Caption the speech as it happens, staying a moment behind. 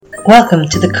Welcome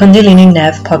to the Kundalini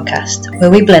Nerve podcast, where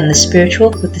we blend the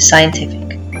spiritual with the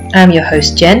scientific. I'm your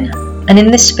host Jen, and in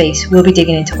this space we'll be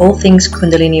digging into all things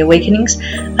Kundalini awakenings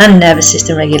and nervous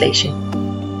system regulation.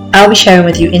 I'll be sharing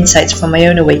with you insights from my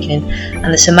own awakening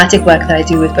and the somatic work that I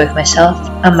do with both myself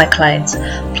and my clients,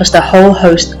 plus a whole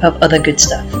host of other good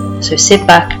stuff. So sit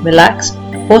back, relax,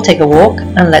 or take a walk,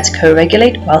 and let's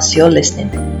co-regulate whilst you're listening.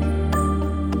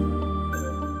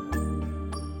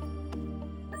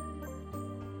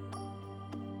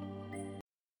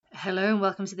 Hello and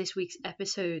welcome to this week's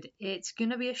episode. It's going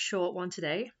to be a short one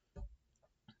today,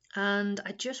 and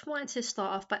I just wanted to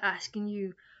start off by asking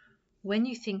you, when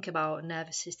you think about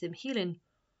nervous system healing,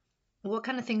 what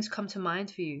kind of things come to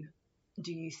mind for you?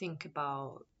 Do you think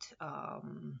about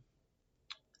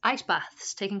ice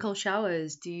baths, taking cold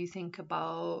showers? Do you think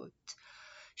about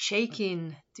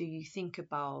shaking? Do you think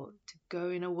about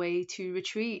going away to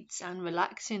retreats and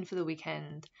relaxing for the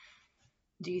weekend?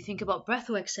 Do you think about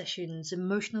breathwork sessions,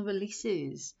 emotional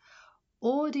releases?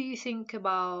 Or do you think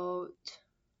about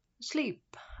sleep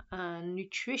and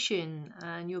nutrition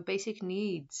and your basic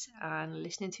needs and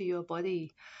listening to your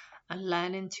body and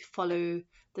learning to follow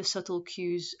the subtle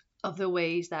cues of the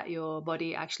ways that your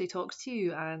body actually talks to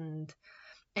you and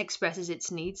expresses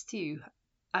its needs to you?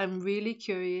 I'm really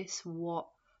curious what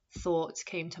thoughts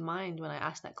came to mind when I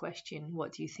asked that question.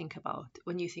 What do you think about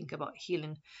when you think about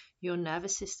healing your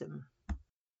nervous system?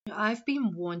 I've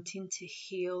been wanting to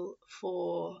heal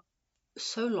for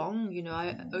so long.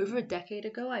 Over a decade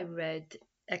ago, I read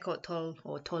Eckhart Tolle,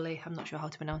 or Tolle, I'm not sure how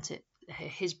to pronounce it,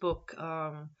 his book,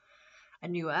 A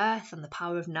New Earth and the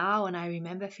Power of Now. And I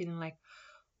remember feeling like,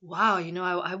 wow,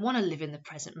 I want to live in the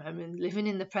present moment. Living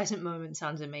in the present moment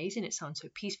sounds amazing. It sounds so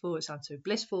peaceful. It sounds so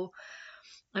blissful.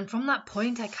 And from that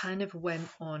point, I kind of went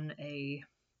on a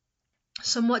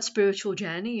somewhat spiritual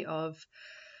journey of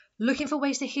looking for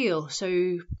ways to heal.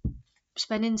 So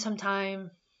spending some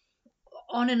time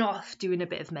on and off doing a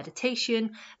bit of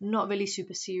meditation, not really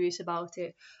super serious about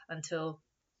it until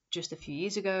just a few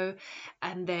years ago.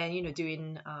 And then,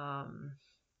 doing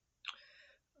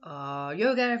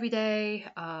yoga every day,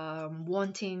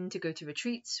 wanting to go to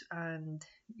retreats and,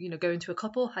 going to a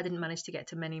couple. I didn't manage to get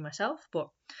to many myself, but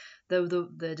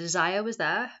the desire was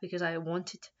there because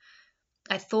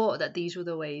I thought that these were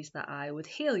the ways that I would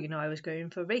heal. I was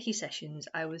going for Reiki sessions.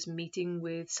 I was meeting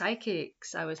with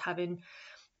psychics. I was having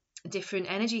different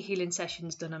energy healing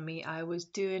sessions done on me. I was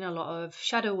doing a lot of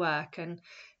shadow work and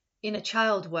inner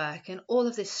child work and all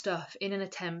of this stuff in an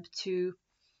attempt to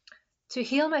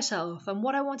heal myself. And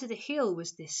what I wanted to heal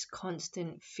was this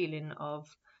constant feeling of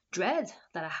dread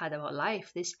that I had about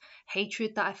life, this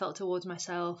hatred that I felt towards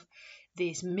myself,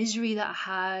 this misery that I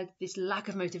had, this lack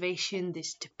of motivation,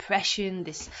 this depression,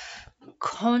 this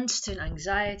constant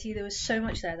anxiety. There was so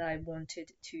much there that I wanted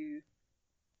to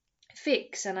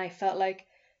fix. And I felt like,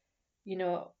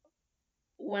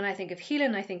 when I think of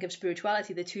healing, I think of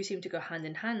spirituality. The two seem to go hand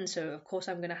in hand. So of course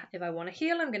if I want to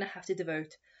heal, I'm going to have to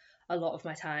devote a lot of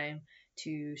my time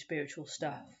to spiritual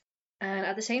stuff. And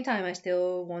at the same time, I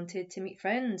still wanted to meet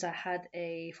friends. I had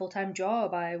a full-time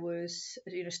job. I was,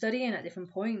 studying at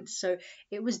different points. So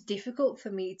it was difficult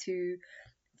for me to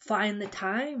find the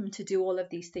time to do all of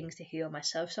these things to heal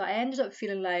myself. So I ended up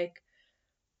feeling like,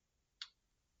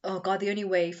 oh God, the only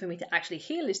way for me to actually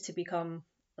heal is to become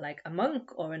like a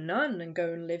monk or a nun and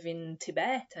go and live in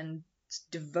Tibet and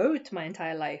devote my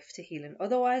entire life to healing.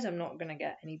 Otherwise, I'm not going to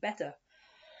get any better.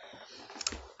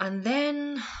 And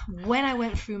then when I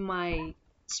went through my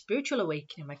spiritual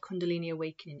awakening, my Kundalini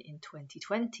awakening in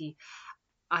 2020,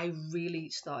 I really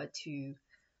started to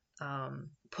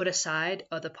put aside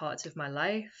other parts of my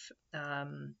life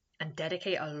and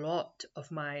dedicate a lot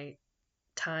of my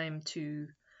time to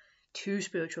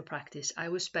spiritual practice. I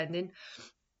was spending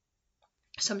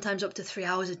sometimes up to 3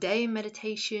 hours a day in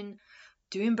meditation,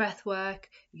 doing breath work,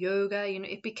 yoga.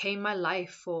 It became my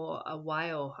life for a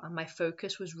while, and my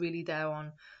focus was really there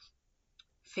on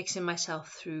fixing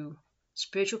myself through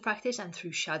spiritual practice and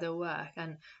through shadow work.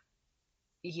 And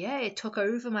yeah, it took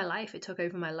over my life. It took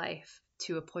over my life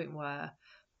to a point where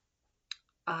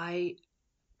I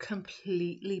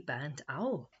completely burnt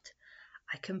out.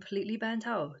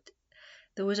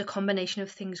 There was a combination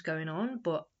of things going on,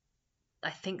 but I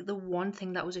think the one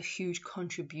thing that was a huge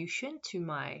contribution to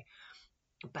my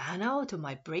burnout or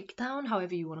my breakdown,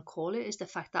 however you want to call it, is the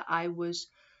fact that I was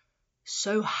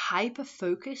so hyper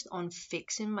focused on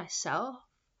fixing myself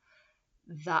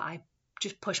that I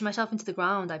just pushed myself into the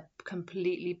ground. I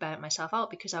completely burnt myself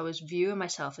out because I was viewing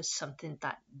myself as something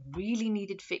that really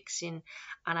needed fixing,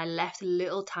 and I left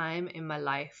little time in my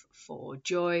life for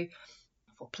joy,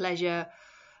 for pleasure,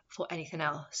 for anything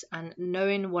else. And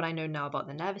knowing what I know now about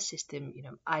the nervous system,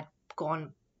 I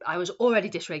was already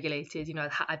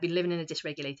dysregulated. I'd been living in a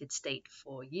dysregulated state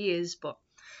for years, but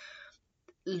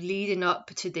leading up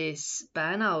to this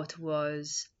burnout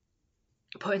was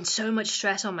putting so much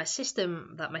stress on my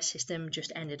system that my system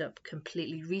just ended up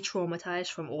completely re-traumatized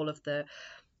from all of the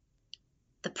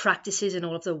practices and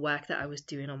all of the work that I was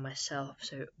doing on myself.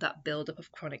 So that buildup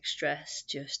of chronic stress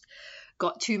just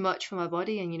got too much for my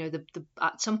body. And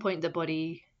at some point the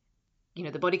body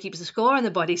keeps the score and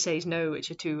the body says no,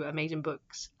 which are two amazing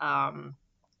books. And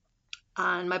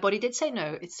my body did say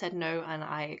no. It said no, and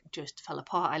I just fell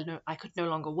apart. I could no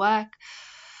longer work.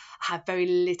 I had very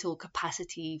little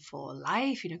capacity for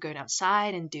life, going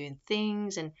outside and doing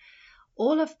things. And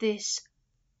all of this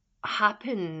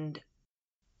happened,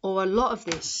 or a lot of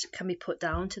this can be put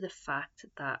down to the fact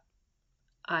that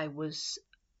I was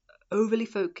overly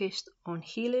focused on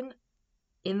healing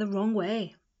in the wrong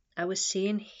way. I was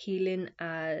seeing healing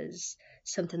as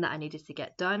something that I needed to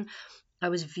get done. I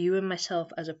was viewing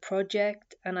myself as a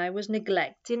project, and I was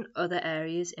neglecting other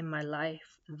areas in my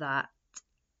life that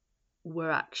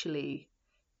were actually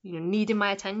needing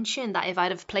my attention, that if I'd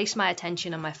have placed my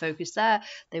attention and my focus there,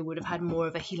 they would have had more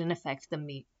of a healing effect than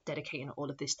me dedicating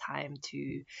all of this time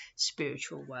to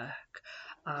spiritual work.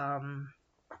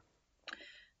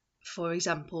 For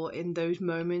example, in those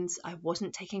moments, I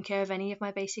wasn't taking care of any of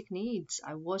my basic needs.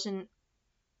 I wasn't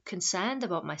concerned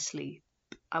about my sleep.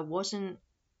 I wasn't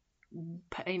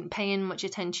paying much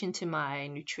attention to my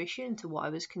nutrition, to what I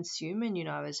was consuming.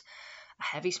 I was a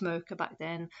heavy smoker back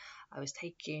then. I was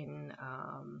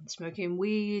smoking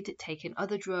weed, taking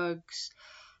other drugs,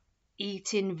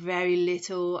 eating very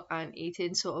little, and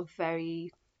eating sort of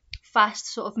very fast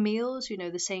sort of meals,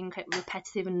 the same kind of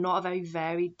repetitive and not a very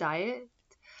varied diet.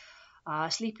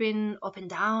 Sleeping up and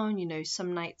down,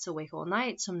 some nights awake all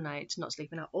night, some nights not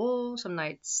sleeping at all, some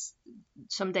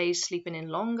days sleeping in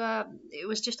longer. It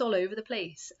was just all over the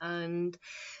place. And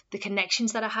the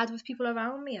connections that I had with people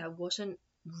around me, I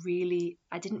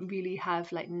didn't really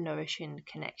have like nourishing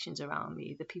connections around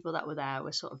me. The people that were there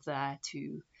were sort of there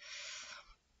to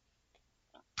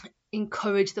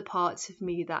encourage the parts of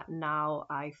me that now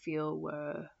I feel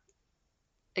were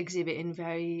exhibiting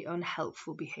very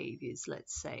unhelpful behaviors,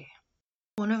 let's say.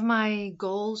 One of my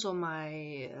goals or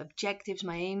my objectives,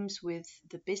 my aims with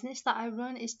the business that I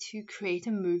run is to create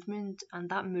a movement, and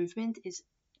that movement is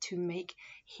to make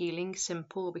healing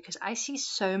simple, because I see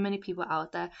so many people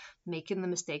out there making the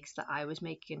mistakes that I was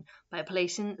making by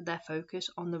placing their focus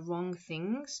on the wrong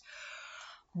things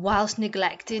whilst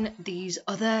neglecting these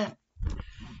other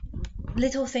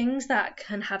little things that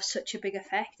can have such a big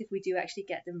effect if we do actually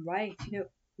get them right.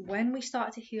 When we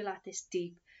start to heal at this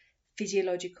deep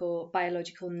physiological,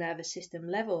 biological nervous system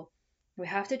level, we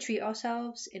have to treat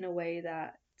ourselves in a way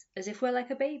that as if we're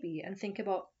like a baby, and think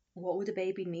about what would a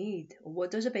baby need, or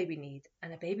what does a baby need.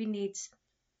 And a baby needs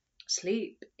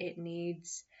sleep, it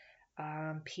needs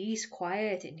peace,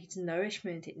 quiet, it needs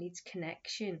nourishment, it needs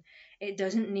connection. It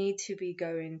doesn't need to be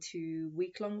going to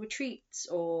week-long retreats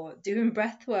or doing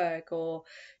breath work or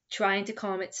trying to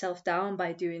calm itself down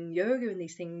by doing yoga and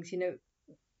these things.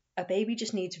 A baby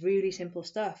just needs really simple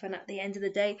stuff, and at the end of the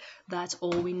day, that's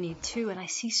all we need too. And I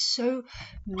see so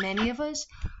many of us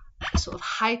sort of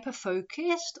hyper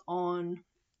focused on,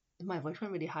 my voice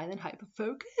went really high then, hyper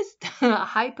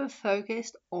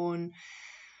focused on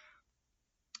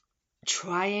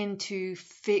trying to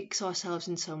fix ourselves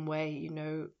in some way,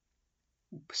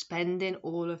 spending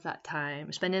all of that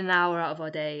time, spending an hour out of our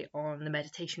day on the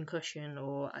meditation cushion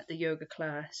or at the yoga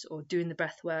class or doing the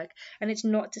breath work. And it's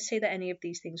not to say that any of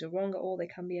these things are wrong at all. They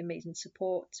can be amazing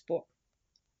supports, but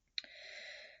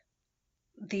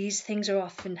these things are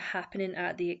often happening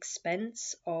at the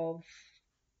expense of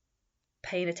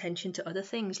paying attention to other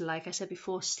things. Like I said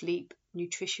before, sleep,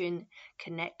 nutrition,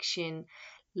 connection,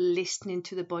 listening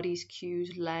to the body's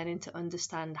cues, learning to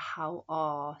understand how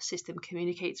our system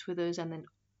communicates with us, and then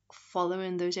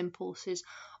following those impulses,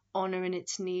 honoring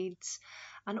its needs,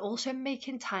 and also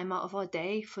making time out of our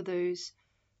day for those,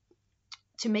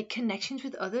 to make connections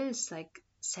with others, like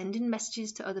sending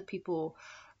messages to other people,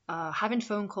 having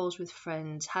phone calls with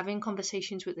friends, having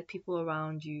conversations with the people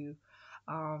around you,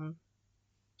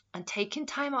 and taking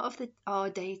time out of our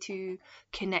day to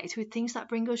connect with things that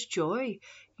bring us joy.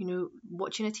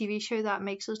 Watching a TV show that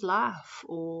makes us laugh,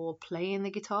 or playing the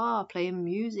guitar, playing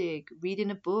music, reading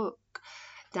a book,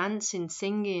 dancing,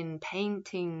 singing,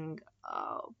 painting,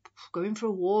 going for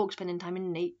a walk, spending time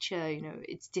in nature.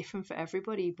 It's different for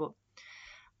everybody, but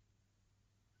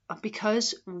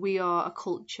because we are a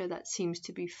culture that seems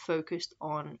to be focused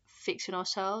on fixing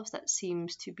ourselves, that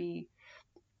seems to be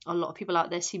a lot of people out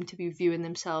there seem to be viewing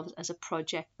themselves as a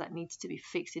project that needs to be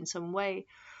fixed in some way.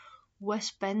 We're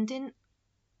spending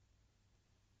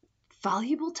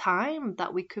valuable time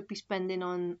that we could be spending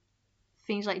on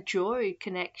things like joy,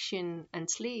 connection, and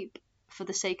sleep for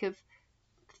the sake of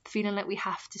feeling like we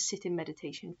have to sit in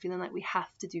meditation, feeling like we have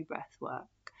to do breath work.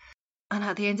 And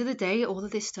at the end of the day, all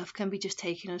of this stuff can be just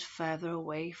taking us further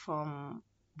away from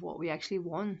what we actually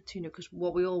want, because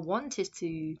what we all want is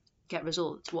to get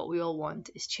results. What we all want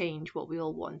is change. What we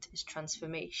all want is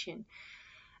transformation.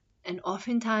 And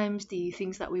oftentimes the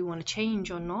things that we want to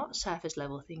change are not surface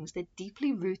level things. They're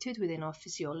deeply rooted within our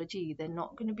physiology. They're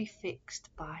not going to be fixed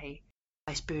by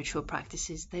spiritual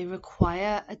practices. They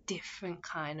require a different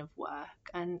kind of work.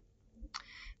 And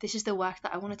this is the work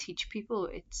that I want to teach people.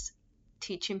 It's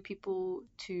teaching people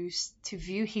to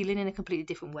view healing in a completely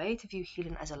different way, to view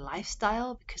healing as a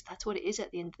lifestyle, because that's what it is at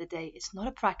the end of the day. It's not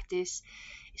a practice,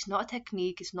 it's not a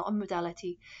technique, it's not a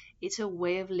modality. It's a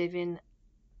way of living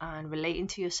and relating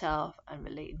to yourself and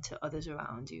relating to others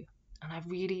around you. And I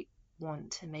really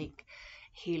want to make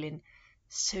healing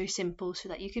so simple so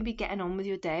that you can be getting on with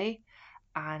your day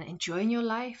and enjoying your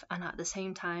life, and at the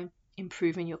same time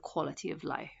improving your quality of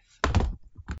life.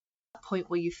 Point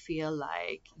where you feel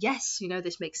like, yes,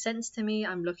 this makes sense to me.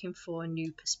 I'm looking for a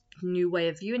new way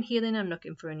of viewing healing. I'm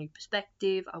looking for a new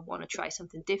perspective. I want to try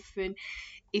something different.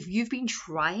 If you've been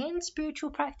trying spiritual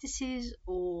practices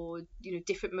or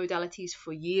different modalities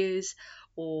for years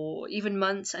or even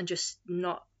months and just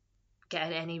not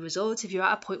getting any results, if you're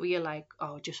at a point where you're like,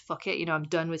 oh, just fuck it, I'm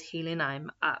done with healing, I'm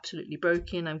absolutely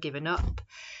broken, I'm giving up,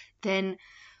 then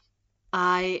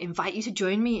I invite you to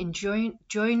join me and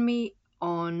join me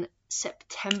on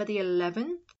September the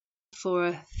 11th for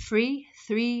a free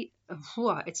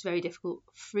it's very difficult,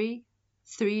 free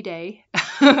 3-day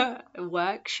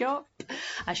workshop.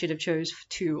 I should have chose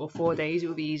 2 or 4 days, it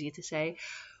would be easier to say,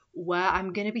 where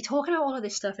I'm going to be talking about all of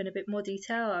this stuff in a bit more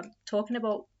detail. I'm talking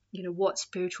about what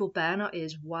spiritual burnout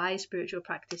is, why spiritual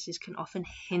practices can often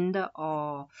hinder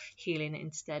our healing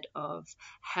instead of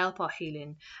help our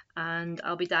healing, and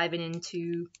I'll be diving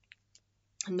into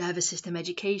nervous system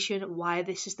education, why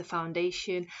this is the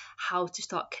foundation, how to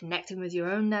start connecting with your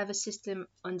own nervous system,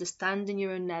 understanding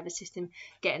your own nervous system,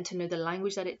 getting to know the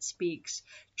language that it speaks,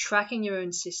 tracking your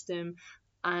own system,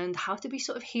 and how to be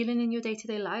sort of healing in your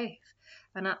day-to-day life.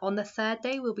 And on the 3rd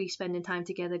day, we'll be spending time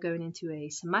together going into a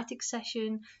somatic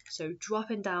session, so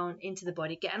dropping down into the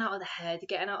body, getting out of the head,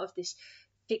 getting out of this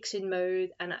fixing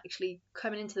mode, and actually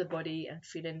coming into the body and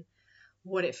feeling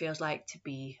what it feels like to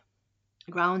be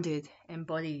grounded,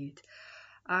 embodied.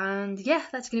 And yeah,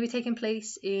 that's going to be taking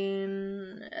place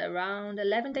in around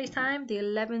 11 days time, the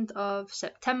 11th of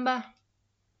September.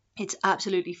 It's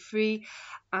absolutely free,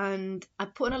 and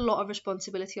I'm putting a lot of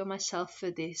responsibility on myself for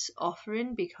this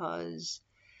offering because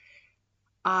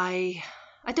I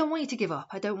don't want you to give up.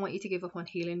 I don't want you to give up on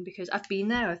healing, because I've been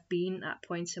there. I've been at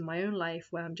points in my own life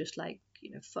where I'm just like,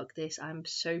 fuck this, I'm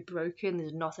so broken,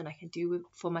 there's nothing I can do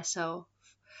for myself.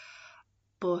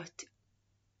 But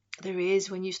there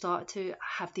is, when you start to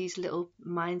have these little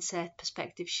mindset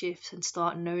perspective shifts and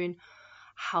start knowing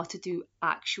how to do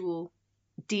actual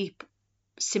deep,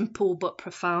 simple but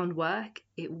profound work,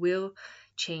 it will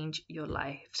change your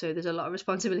life. So there's a lot of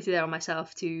responsibility there on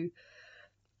myself to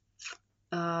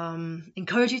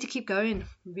encourage you to keep going.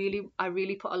 I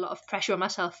really put a lot of pressure on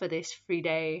myself for this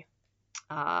 3-day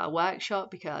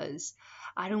workshop, because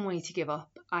I don't want you to give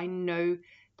up. I know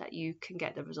that you can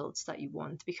get the results that you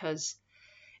want, because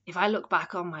if I look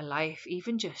back on my life,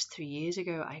 even just 3 years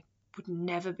ago, I would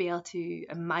never be able to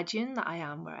imagine that I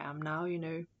am where I am now,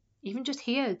 Even just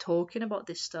here, talking about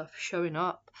this stuff, showing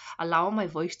up, allowing my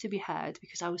voice to be heard,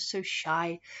 because I was so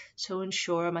shy, so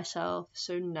unsure of myself,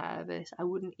 so nervous. I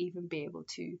wouldn't even be able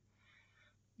to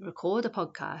record a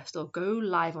podcast or go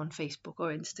live on Facebook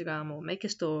or Instagram or make a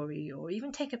story or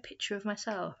even take a picture of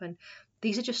myself. And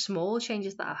these are just small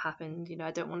changes that have happened.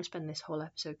 I don't want to spend this whole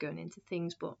episode going into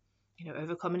things, but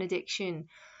overcoming addiction,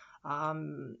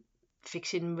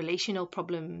 fixing relational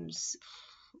problems,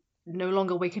 no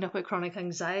longer waking up with chronic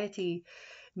anxiety,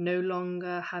 no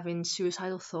longer having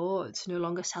suicidal thoughts, no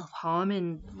longer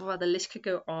self-harming. Well, the list could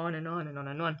go on and on and on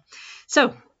and on.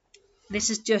 So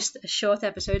this is just a short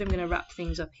episode. I'm going to wrap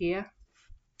things up here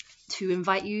to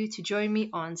invite you to join me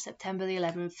on September the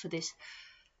 11th for this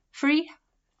free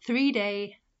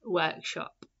 3-day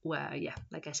workshop where,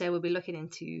 like I said, we'll be looking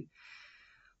into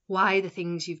why the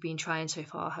things you've been trying so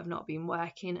far have not been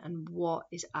working and what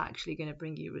is actually going to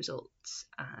bring you results.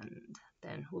 And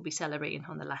then we'll be celebrating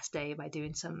on the last day by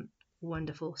doing some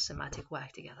wonderful somatic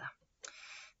work together.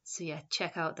 So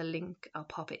check out the link. I'll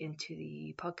pop it into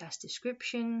the podcast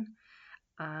description.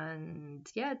 And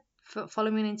yeah,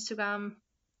 follow me on Instagram,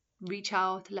 reach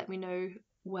out, let me know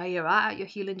where you're at your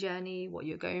healing journey, what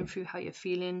you're going through, how you're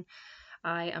feeling.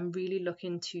 I am really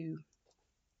looking to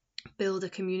build a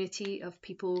community of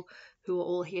people who are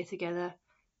all here together,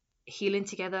 healing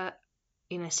together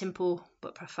in a simple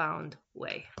but profound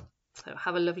way. So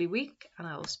have a lovely week, and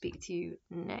I will speak to you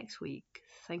next week.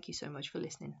 Thank you so much for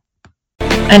listening.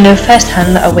 I know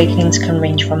firsthand that awakenings can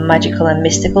range from magical and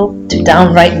mystical to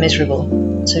downright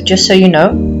miserable. So just so you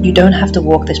know, you don't have to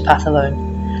walk this path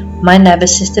alone. My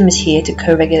nervous system is here to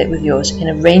co-regulate with yours in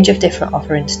a range of different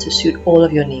offerings to suit all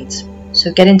of your needs.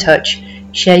 So get in touch,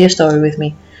 share your story with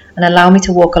me, and allow me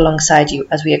to walk alongside you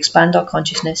as we expand our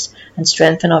consciousness and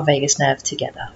strengthen our vagus nerve together.